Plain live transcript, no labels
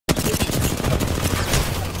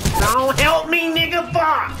Oh, help me, nigga,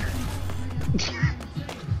 fuck!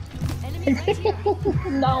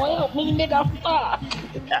 No, help me, nigga, fuck!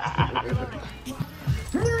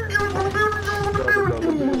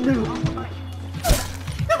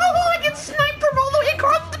 Oh, I get sniped from all the way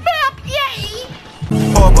across the map! Yay!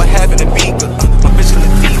 Horrible having a beaker, my bitch in the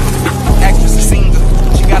fever. Actress and singer,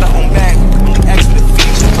 she got her own bag, only ask for the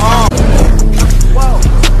feature. Whoa.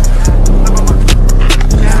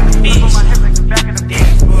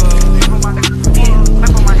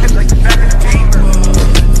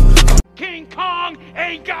 King Kong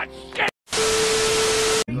ain't got shit!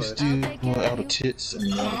 You still out of tits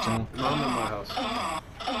and out of town? I'm in my house.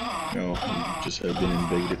 No, you just have been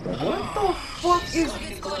invaded by What the fuck is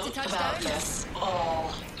Going to touchdown this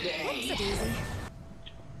all day.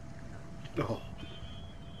 Oh.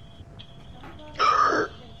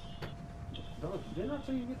 No, didn't I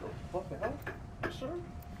tell you to get the fuck out? Sir?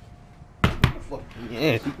 Get the fuck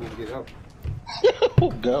yeah, you can get out.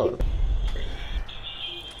 Oh god.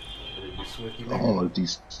 I don't like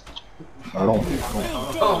these. I don't.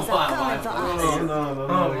 Oh my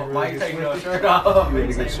no. Mike, take your shirt off. You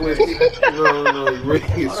ready to get sweaty? No, you ready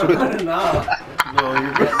to get sweaty? No,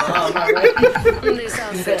 you're not ready. This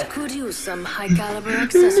outfit could use some high caliber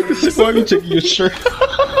accessories. Why are you taking your shirt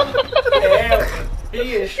off? Damn,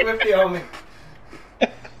 he is swifty on me.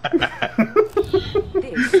 Hey,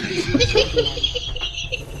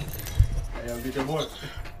 get your boy.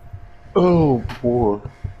 Oh boy.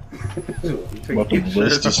 About to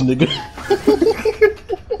bless this nigga.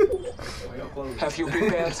 Have you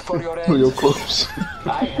prepared for your For your clothes.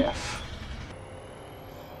 I have.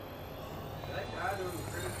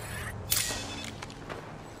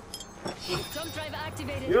 Jump drive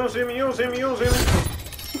activated. You don't see me.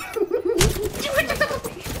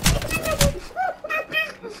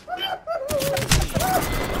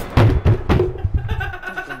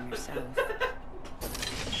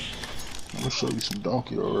 I'm gonna show you some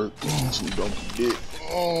donkey, alright? Some donkey dick.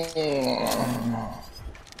 Oh.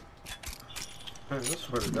 I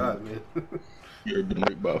swear to God, man. You ever been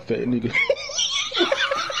raped by a fat nigga?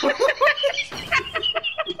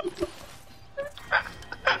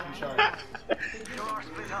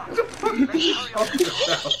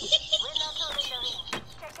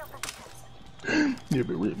 You ever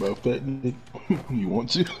been raped by a fat nigga? You want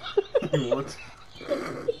to? You want to?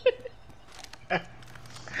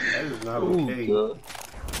 That is not okay. Oh, God.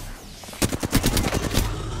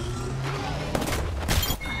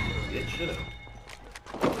 It should have.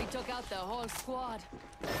 We took out the whole squad.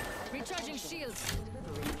 Recharging shields.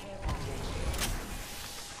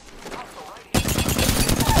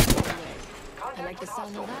 I like the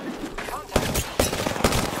sound of that.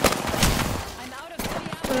 I'm out of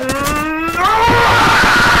heavy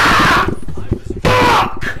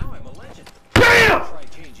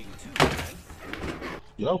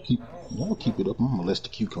Y'all keep it up. I'm gonna molest the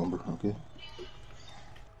cucumber, okay?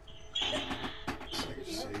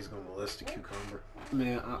 He's gonna molest the cucumber.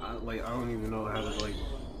 Man, I don't even know how to like.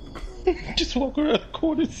 Just walk around the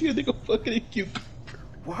corner and see a nigga fucking a cucumber.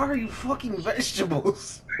 Why are you fucking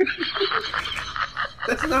vegetables?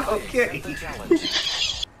 That's not okay. getting shot at.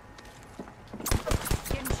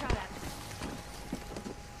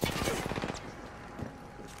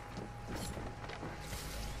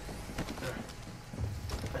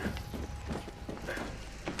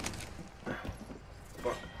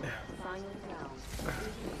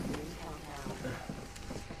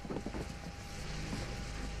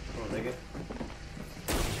 Come on, nigga.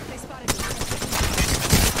 They spotted me.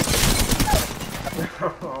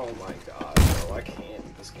 Oh my god, bro, I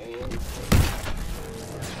can't this game.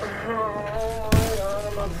 Oh my god,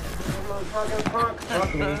 I'm a fucking punk.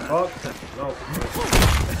 Fuck me, fuck. No.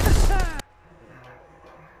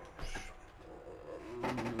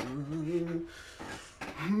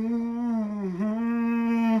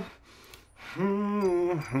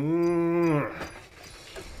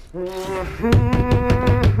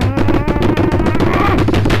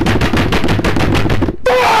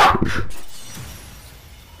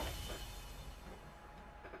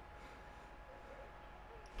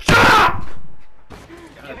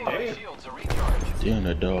 Damn,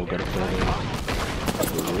 that dog got a fat ass.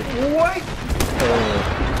 What?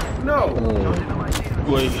 No.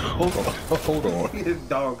 Wait, hold on. This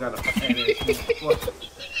dog got a fat ass.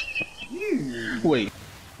 Wait.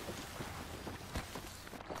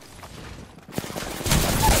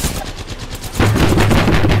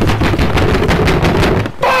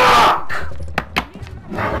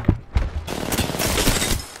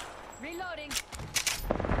 Reloading.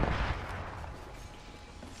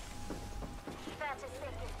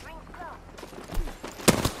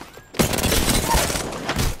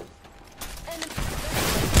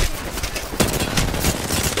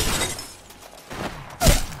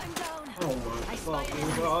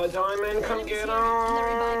 Diamond, come get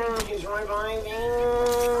him! He's reviving!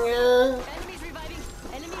 Enemies reviving.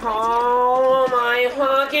 Enemy Oh my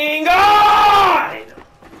fucking god!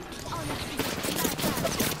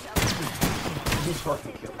 He's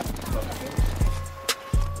fucking killed.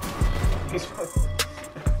 He's fucking...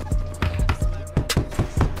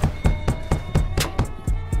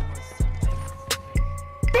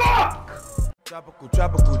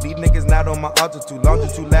 Tropical, these niggas not on my altitude,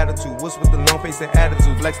 longitude, latitude. What's with the long face and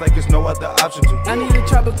attitude? Flex like there's no other option to. I need a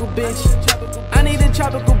tropical bitch. I need a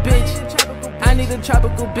tropical bitch. I need a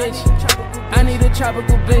tropical bitch. I need a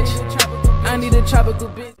tropical bitch. I need a tropical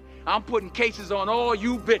bitch. I'm putting cases on all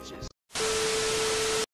you bitches.